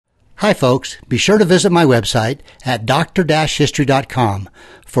Hi, folks. Be sure to visit my website at dr-history.com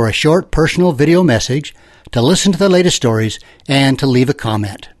for a short personal video message, to listen to the latest stories, and to leave a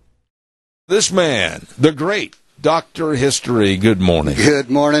comment. This man, the great Dr. History, good morning.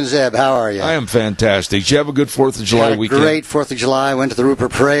 Good morning, Zeb. How are you? I am fantastic. Did you have a good 4th of July weekend? Great 4th of July. Went to the Rupert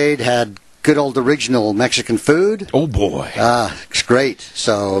Parade, had good old original Mexican food. Oh, boy. It's great.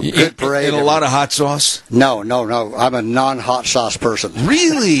 So, good parade. And a lot of hot sauce? No. I'm a non-hot sauce person.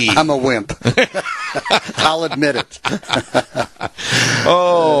 Really? I'm a wimp. I'll admit it.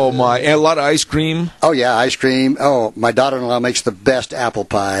 Oh, my. And a lot of ice cream? Oh, yeah, ice cream. Oh, my daughter-in-law makes the best apple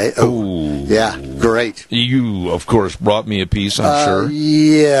pie. Oh. Yeah, great. You, of course, brought me a piece, I'm sure.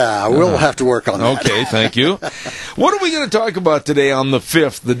 Yeah, we'll have to work on that. Okay, thank you. What are we going to talk about today on the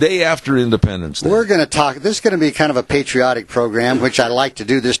 5th, the day after Independence Day? We're going to talk, this is going to be kind of a patriotic program, which I like to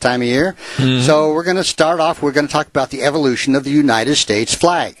do this time of year. Mm-hmm. So we're going to start off, we're going to talk about the evolution of the United States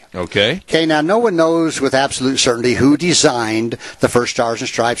flag. Okay. Okay, now no one knows with absolute certainty who designed the first Stars and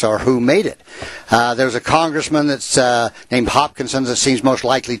Stripes or who made it. There's a congressman that's named Hopkinson that seems most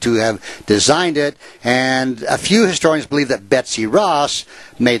likely to have designed it, and a few historians believe that Betsy Ross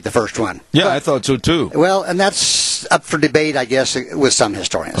made the first one. Yeah, I thought so too. Well, and that's up for debate, I guess, with some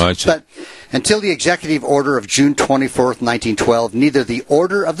historians. Oh, I see. But until the executive order of June 24th, 1912, neither the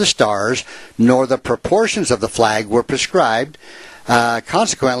order of the stars nor the proportions of the flag were prescribed.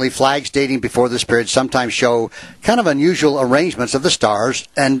 Consequently, flags dating before this period sometimes show kind of unusual arrangements of the stars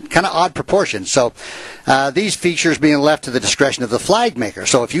and kind of odd proportions. So these features being left to the discretion of the flag maker.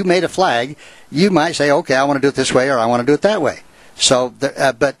 So if you made a flag, you might say, okay, I want to do it this way or I want to do it that way. So,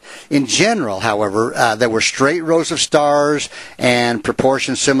 but in general, however, there were straight rows of stars and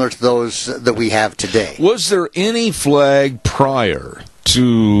proportions similar to those that we have today. Was there any flag prior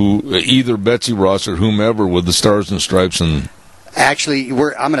to either Betsy Ross or whomever with the Stars and Stripes and... Actually,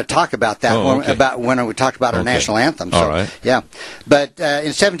 I'm going to talk about that when we talk about our national anthem. So, all right. Yeah. But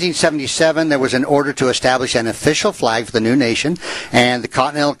in 1777, there was an order to establish an official flag for the new nation, and the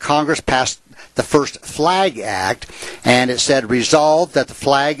Continental Congress passed the first Flag Act, and it said, resolved that the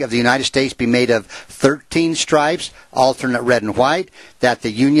flag of the United States be made of 13 stripes, alternate red and white, that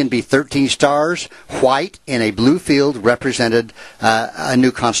the Union be 13 stars, white in a blue field represented a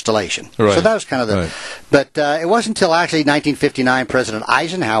new constellation. Right. So that was kind of the... Right. But it wasn't until actually 1959 President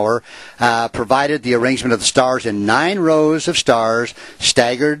Eisenhower provided the arrangement of the stars in 9 rows of stars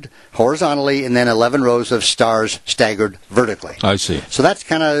staggered horizontally and then 11 rows of stars staggered vertically. I see. So that's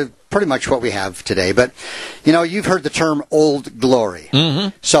kind of pretty much what we have today. But, you know, you've heard the term Old Glory. Mm-hmm.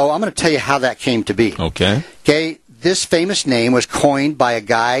 So I'm going to tell you how that came to be. Okay. Okay. This famous name was coined by a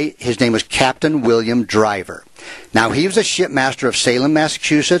guy, his name was Captain William Driver. Now, he was a shipmaster of Salem,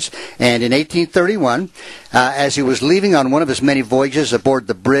 Massachusetts, and in 1831, as he was leaving on one of his many voyages aboard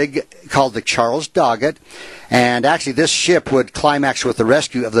the brig called the Charles Doggett, and actually this ship would climax with the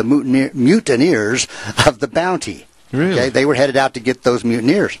rescue of the mutineers of the Bounty. Really? Okay, they were headed out to get those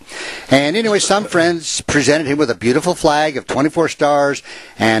mutineers. And anyway, some friends presented him with a beautiful flag of 24 stars,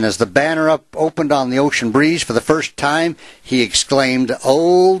 and as the banner opened on the ocean breeze for the first time, he exclaimed,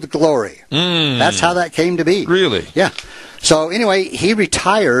 "Old Glory." That's how that came to be. Really? Yeah. So anyway, he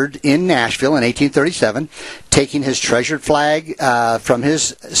retired in Nashville in 1837, taking his treasured flag from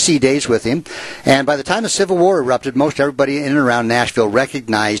his sea days with him. And by the time the Civil War erupted, most everybody in and around Nashville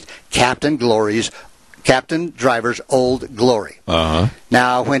recognized Captain Driver's Old Glory. Uh-huh.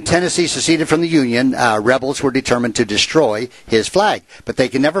 Now, when Tennessee seceded from the Union, rebels were determined to destroy his flag, but they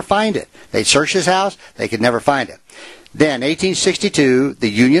could never find it. They searched his house, they could never find it. Then, 1862, the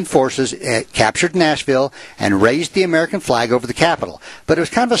Union forces captured Nashville and raised the American flag over the Capitol. But it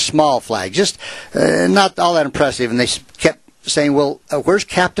was kind of a small flag, just not all that impressive, and they kept saying, well, where's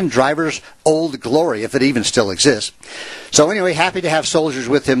Captain Driver's Old Glory, if it even still exists? So anyway, happy to have soldiers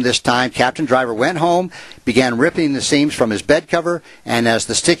with him this time. Captain Driver went home, began ripping the seams from his bed cover, and as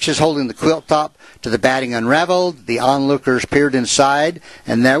the stitches holding the quilt top to the batting unraveled, the onlookers peered inside,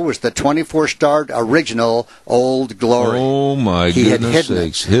 and there was the 24-starred original Old Glory. Oh, my goodness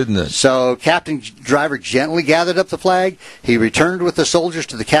sakes, hidden it. So Captain Driver gently gathered up the flag. He returned with the soldiers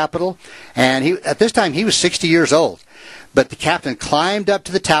to the Capitol, and at this time he was 60 years old. But the captain climbed up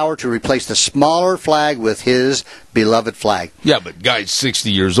to the tower to replace the smaller flag with his beloved flag. Yeah, but guy's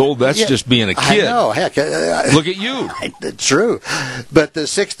 60 years old. That's just being a kid. I know. Heck, look at you. It's true. But the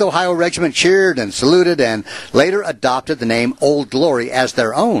 6th Ohio Regiment cheered and saluted and later adopted the name Old Glory as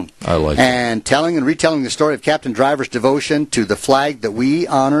their own. I like it. And telling and retelling the story of Captain Driver's devotion to the flag that we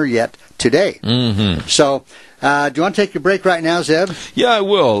honor yet today. Mm-hmm. So Do you want to take your break right now, Zeb? Yeah, I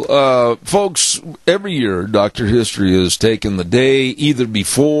will. Folks, every year, Dr. History has taken the day either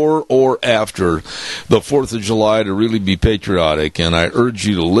before or after the 4th of July to really be patriotic, and I urge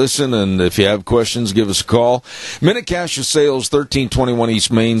you to listen, and if you have questions, give us a call. Minute Cash Sales, 1321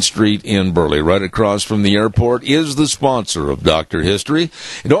 East Main Street in Burley, right across from the airport, is the sponsor of Dr. History.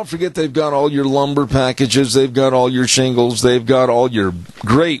 And don't forget, they've got all your lumber packages, they've got all your shingles, they've got all your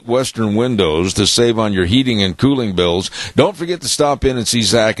great Western windows to save on your heating and cooling bills. Don't forget to stop in and see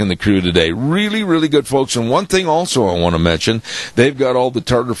Zach and the crew today. Really, really good folks. And one thing also I want to mention, they've got all the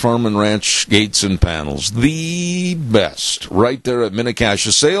Tartar Farm and Ranch gates and panels. The best. Right there at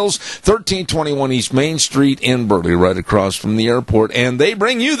Minnecash Sales, 1321 East Main Street in Burley, right across from the airport. And they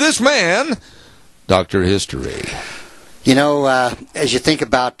bring you this man, Dr. History. You know, as you think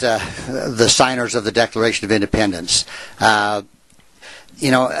about the signers of the Declaration of Independence, a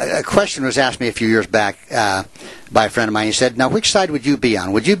question was asked me a few years back by a friend of mine. He said, now, which side would you be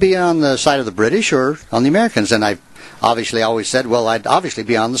on? Would you be on the side of the British or on the Americans? And I obviously always said, well, I'd obviously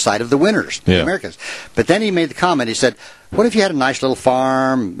be on the side of the winners, the Americans. But then he made the comment, he said, what if you had a nice little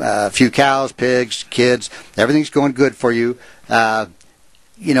farm, a few cows, pigs, kids, everything's going good for you,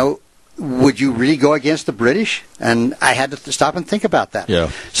 would you really go against the British? And I had to stop and think about that. Yeah.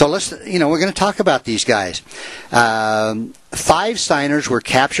 So we're going to talk about these guys. 5 signers were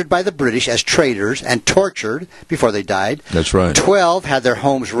captured by the British as traitors and tortured before they died. That's right. 12 had their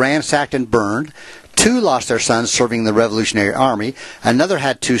homes ransacked and burned. 2 lost their sons serving the Revolutionary Army. Another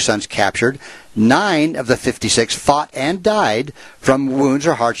had 2 sons captured. 9 of the 56 fought and died from wounds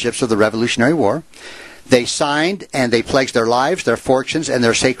or hardships of the Revolutionary War. They signed and they pledged their lives, their fortunes, and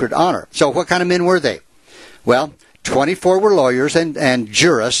their sacred honor. So what kind of men were they? Well, 24 were lawyers and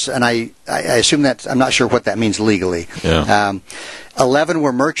jurists, and I assume that, I'm not sure what that means legally. Yeah. 11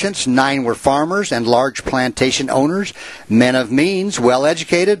 were merchants, 9 were farmers and large plantation owners, men of means,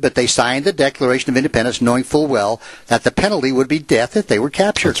 well-educated, but they signed the Declaration of Independence knowing full well that the penalty would be death if they were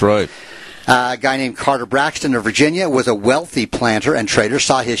captured. That's right. A guy named Carter Braxton of Virginia was a wealthy planter and trader,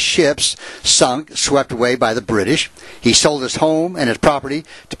 saw his ships sunk, swept away by the British. He sold his home and his property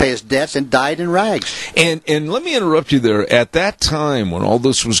to pay his debts and died in rags. And let me interrupt you there. At that time when all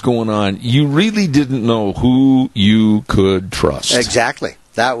this was going on, you really didn't know who you could trust. Exactly.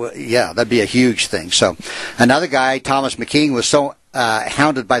 That'd be a huge thing. So another guy, Thomas McKean, was so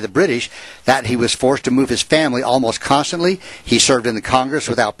hounded by the British that he was forced to move his family almost constantly. He served in the Congress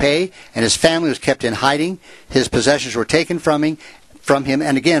without pay, and his family was kept in hiding. His possessions were taken from him,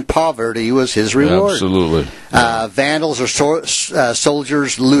 and again, poverty was his reward. Absolutely. Vandals or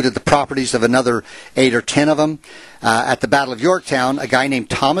soldiers looted the properties of another 8 or 10 of them. At the Battle of Yorktown, a guy named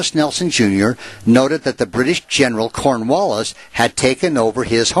Thomas Nelson Jr. noted that the British General Cornwallis had taken over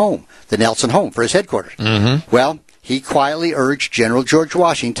his home, the Nelson home, for his headquarters. Mm-hmm. Well, he quietly urged General George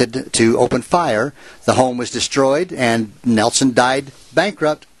Washington to open fire. The home was destroyed, and Nelson died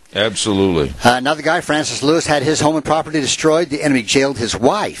bankrupt. Absolutely. Another guy, Francis Lewis, had his home and property destroyed. The enemy jailed his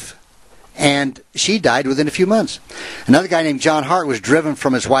wife, and she died within a few months. Another guy named John Hart was driven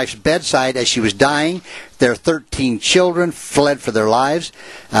from his wife's bedside as she was dying. Their 13 children fled for their lives.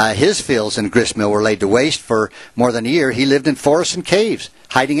 His fields in Gristmill were laid to waste for more than a year. He lived in forests and caves,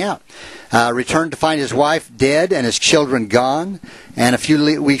 hiding out. Returned to find his wife dead and his children gone. And a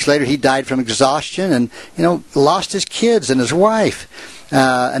few weeks later, he died from exhaustion and, lost his kids and his wife.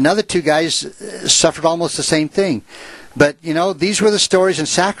 Another 2 guys suffered almost the same thing. But, these were the stories and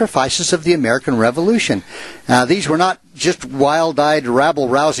sacrifices of the American Revolution. These were not just wild-eyed,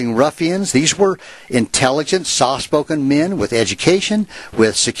 rabble-rousing ruffians. These were intelligent, soft-spoken men with education,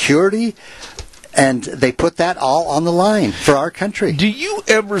 with security, and they put that all on the line for our country. Do you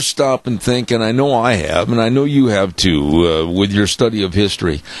ever stop and think, and I know I have, and I know you have too, with your study of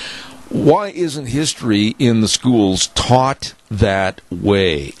history, why isn't history in the schools taught that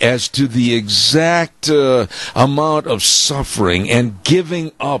way, as to the exact amount of suffering and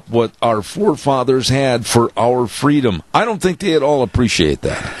giving up what our forefathers had for our freedom? I don't think they at all appreciate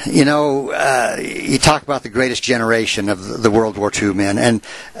that. You talk about the greatest generation of the World War II men, and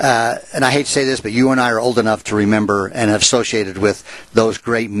I hate to say this, but you and I are old enough to remember and have associated with those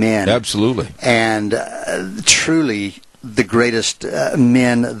great men. Absolutely. And truly, the greatest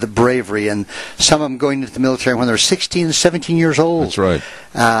men, the bravery, and some of them going into the military when they're 16 and 17 years old. That's right.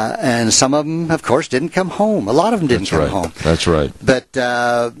 And some of them, of course, didn't come home. A lot of them didn't come home. That's right. But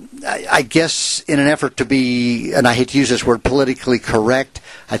I guess in an effort to be, and I hate to use this word, politically correct,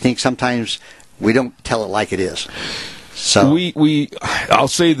 I think sometimes we don't tell it like it is. So I'll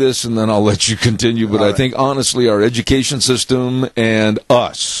say this and then I'll let you continue, but I think honestly our education system and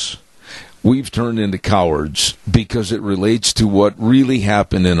us, we've turned into cowards because it relates to what really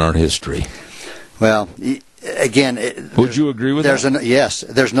happened in our history. Well, again, would you agree with that? Yes.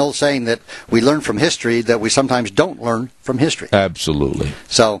 There's an old saying that we learn from history that we sometimes don't learn from history. Absolutely.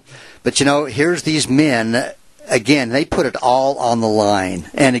 So, but here's these men. Again, they put it all on the line.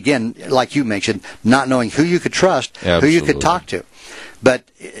 And again, like you mentioned, not knowing who you could trust, Absolutely. who you could talk to. But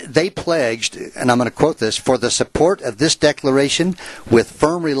they pledged, and I'm going to quote this, for the support of this declaration, with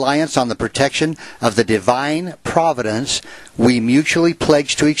firm reliance on the protection of the divine providence, we mutually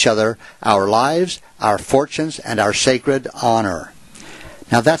pledge to each other our lives, our fortunes, and our sacred honor.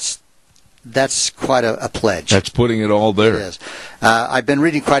 Now that's quite a pledge. That's putting it all there. It is. I've been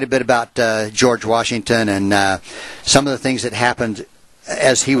reading quite a bit about George Washington and some of the things that happened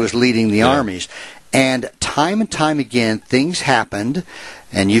as he was leading the armies. And time again, things happened,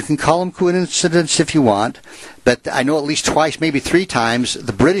 and you can call them coincidence if you want, but I know at least twice, maybe three times,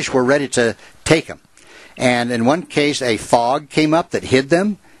 the British were ready to take them. And in one case, a fog came up that hid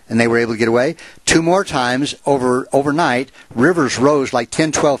them, and they were able to get away. Two more times, overnight, rivers rose like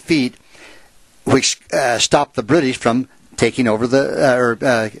 10, 12 feet, which stopped the British from taking over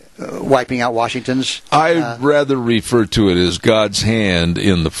wiping out Washington's. I'd rather refer to it as God's hand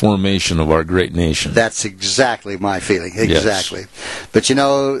in the formation of our great nation. That's exactly my feeling. Exactly. Yes. But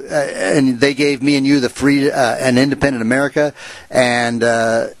and they gave me and you the free and independent America, and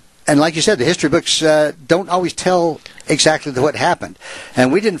like you said, the history books don't always tell exactly what happened.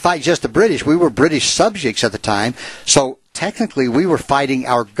 And we didn't fight just the British; we were British subjects at the time. So technically, we were fighting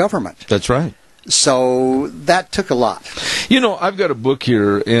our government. That's right. So that took a lot. I've got a book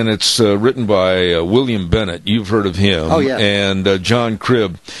here, and it's written by William Bennett. You've heard of him. Oh, yeah. And John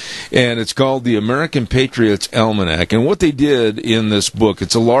Cribb. And it's called The American Patriots Almanac. And what they did in this book,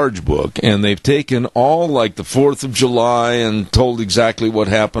 it's a large book, and they've taken all like the 4th of July and told exactly what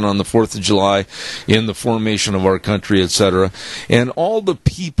happened on the 4th of July in the formation of our country, etc. And all the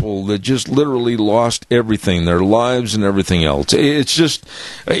people that just literally lost everything, their lives and everything else. It's just,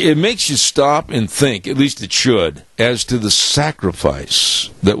 it makes you stop and think, at least it should, as to the sacrifice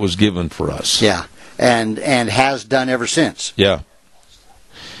that was given for us. Yeah, and has done ever since. Yeah.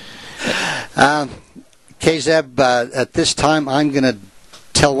 K-Zeb, at this time, I'm going to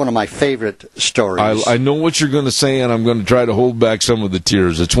tell one of my favorite stories. I know what you're going to say, and I'm going to try to hold back some of the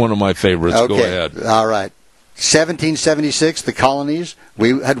tears. It's one of my favorites. Okay. Go ahead. All right. 1776, the colonies,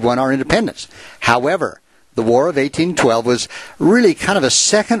 we had won our independence. However, the War of 1812 was really kind of a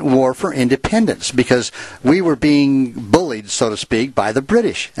second war for independence because we were being bullied, so to speak, by the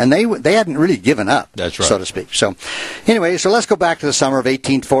British. And they hadn't really given up, That's right. so to speak. So anyway, so let's go back to the summer of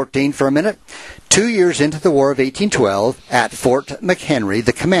 1814 for a minute. 2 years into the War of 1812, at Fort McHenry,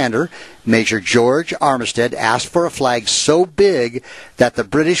 the commander, Major George Armistead, asked for a flag so big that the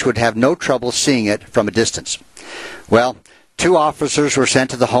British would have no trouble seeing it from a distance. Well, 2 officers were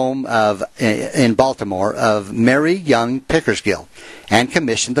sent to the home in Baltimore of Mary Young Pickersgill and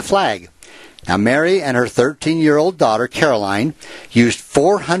commissioned the flag. Now, Mary and her 13-year-old daughter, Caroline, used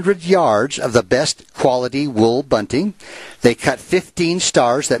 400 yards of the best quality wool bunting. They cut 15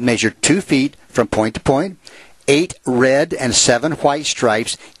 stars that measured 2 feet from point to point. 8 red and 7 white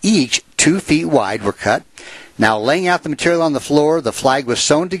stripes, each 2 feet wide, were cut. Now, laying out the material on the floor, the flag was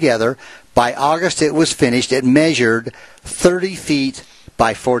sewn together. By August, it was finished. It measured 30 feet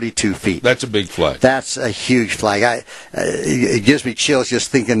by 42 feet. That's a big flag. That's a huge flag. It gives me chills just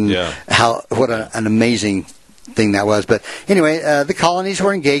thinking what an amazing thing that was. But anyway, the colonies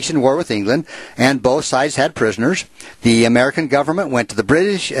were engaged in war with England, and both sides had prisoners. The American government went to the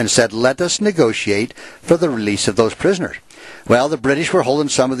British and said, let us negotiate for the release of those prisoners. Well, the British were holding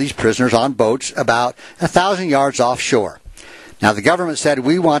some of these prisoners on boats about 1,000 yards offshore. Now, the government said,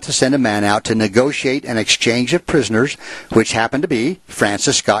 we want to send a man out to negotiate an exchange of prisoners, which happened to be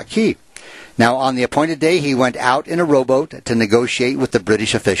Francis Scott Key. Now, on the appointed day, he went out in a rowboat to negotiate with the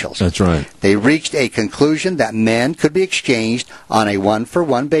British officials. That's right. They reached a conclusion that men could be exchanged on a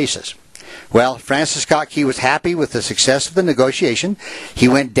one-for-one basis. Well, Francis Scott Key was happy with the success of the negotiation. He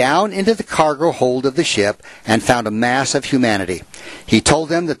went down into the cargo hold of the ship and found a mass of humanity. He told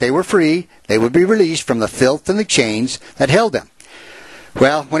them that they were free, they would be released from the filth and the chains that held them.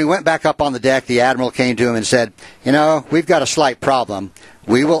 Well, when he went back up on the deck, the admiral came to him and said, we've got a slight problem.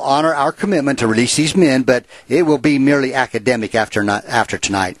 We will honor our commitment to release these men, but it will be merely academic after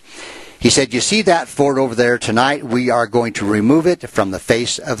tonight. He said, you see that fort over there? Tonight we are going to remove it from the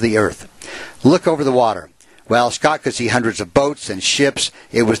face of the earth. Look over the water. Well, Scott could see hundreds of boats and ships.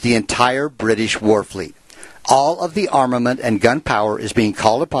 It was the entire British war fleet. All of the armament and gunpowder is being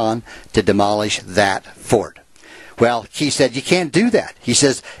called upon to demolish that fort. Well, Key said, you can't do that. He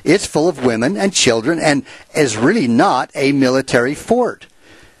says, it's full of women and children and is really not a military fort.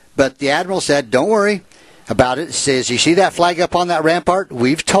 But the admiral said, don't worry about it. He says, you see that flag up on that rampart?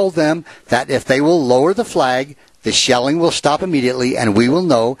 We've told them that if they will lower the flag, the shelling will stop immediately and we will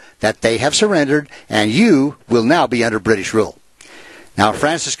know that they have surrendered and you will now be under British rule. Now,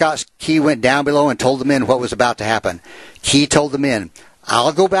 Francis Scott Key went down below and told the men what was about to happen. Key told the men,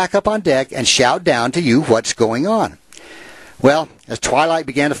 I'll go back up on deck and shout down to you what's going on. Well, as twilight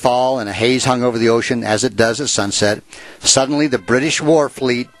began to fall and a haze hung over the ocean, as it does at sunset, suddenly the British war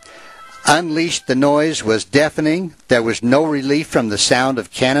fleet unleashed. The noise was deafening. There was no relief from the sound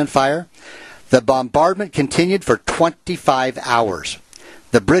of cannon fire. The bombardment continued for 25 hours.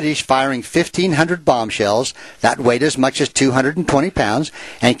 The British firing 1,500 bombshells that weighed as much as 220 pounds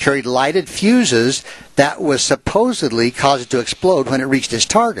and carried lighted fuses that was supposedly caused it to explode when it reached its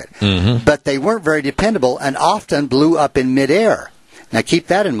target. Mm-hmm. But they weren't very dependable and often blew up in midair. Now keep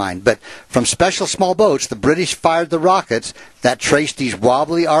that in mind. But from special small boats, the British fired the rockets that traced these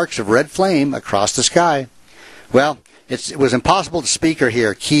wobbly arcs of red flame across the sky. Well, it was impossible to speak or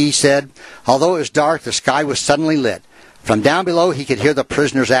hear. Key said, although it was dark, the sky was suddenly lit. From down below, he could hear the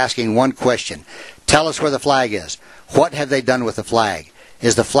prisoners asking one question. Tell us where the flag is. What have they done with the flag?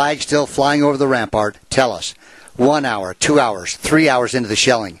 Is the flag still flying over the rampart? Tell us. 1 hour, 2 hours, 3 hours into the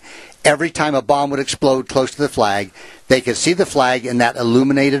shelling. Every time a bomb would explode close to the flag, they could see the flag in that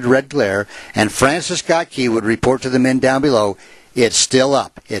illuminated red glare, and Francis Scott Key would report to the men down below, it's still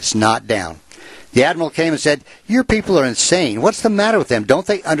up, it's not down. The admiral came and said, your people are insane. What's the matter with them? Don't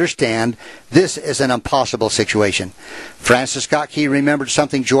they understand this is an impossible situation? Francis Scott Key remembered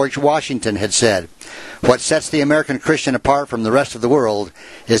something George Washington had said. What sets the American Christian apart from the rest of the world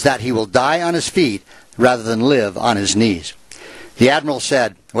is that he will die on his feet rather than live on his knees. The admiral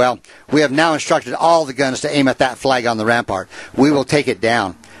said, well, we have now instructed all the guns to aim at that flag on the rampart. We will take it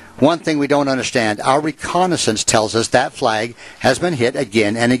down. One thing we don't understand, our reconnaissance tells us that flag has been hit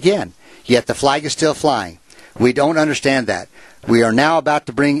again and again. Yet the flag is still flying. We don't understand that. We are now about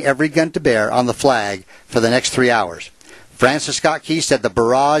to bring every gun to bear on the flag for the next 3 hours. Francis Scott Key said the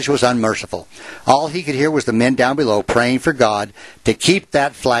barrage was unmerciful. All he could hear was the men down below praying for God to keep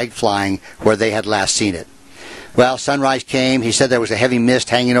that flag flying where they had last seen it. Well, sunrise came. He said there was a heavy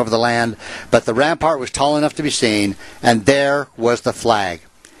mist hanging over the land, but the rampart was tall enough to be seen, and there was the flag.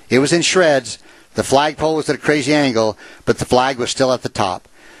 It was in shreds. The flagpole was at a crazy angle, but the flag was still at the top.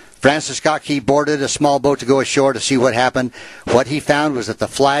 Francis Scott Key boarded a small boat to go ashore to see what happened. What he found was that the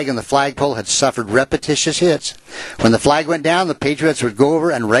flag and the flagpole had suffered repetitious hits. When the flag went down, the Patriots would go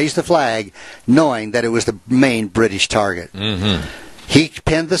over and raise the flag, knowing that it was the main British target. Mm-hmm. He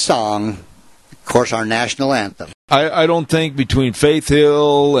penned the song, of course, our national anthem. I don't think between Faith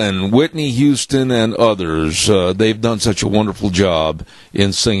Hill and Whitney Houston and others, they've done such a wonderful job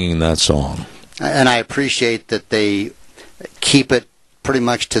in singing that song. And I appreciate that they keep it pretty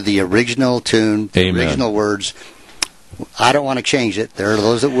much to the original tune, the original words. I don't want to change it. There are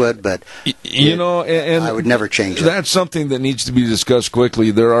those that would, but and I would never change it. That's something that needs to be discussed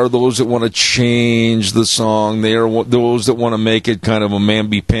quickly. There are those that want to change the song. There are those that want to make it kind of a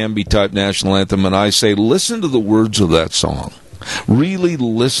mamby-pamby type national anthem, and I say, listen to the words of that song. Really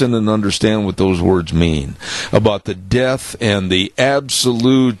listen and understand what those words mean about the death and the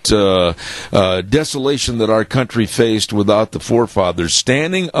absolute desolation that our country faced without the forefathers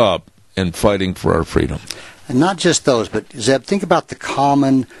standing up and fighting for our freedom. And not just those, but Zeb, think about the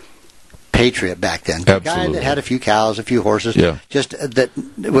common patriot back then. The guy that had a few cows, a few horses, just that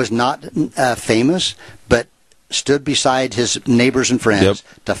was not famous, but stood beside his neighbors and friends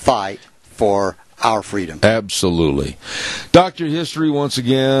to fight for our freedom. Absolutely. Dr. History, once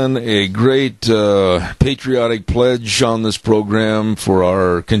again, a great patriotic pledge on this program for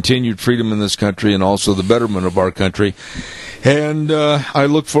our continued freedom in this country and also the betterment of our country. And I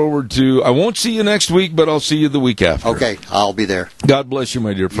look forward to, I won't see you next week, but I'll see you the week after. Okay, I'll be there. God bless you,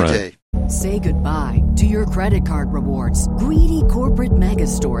 my dear friend. Say goodbye to your credit card rewards. Greedy corporate mega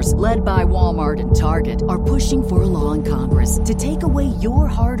stores, led by Walmart and Target, are pushing for a law in Congress to take away your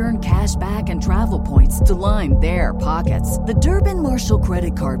hard-earned cash back and travel points to line their pockets. The Durbin-Marshall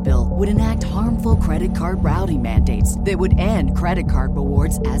credit card bill would enact harmful credit card routing mandates that would end credit card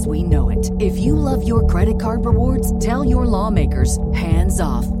rewards as we know it. If you love your credit card rewards, tell your lawmakers, hands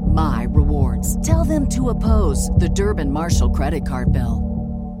off my rewards. Tell them to oppose the Durbin-Marshall credit card bill.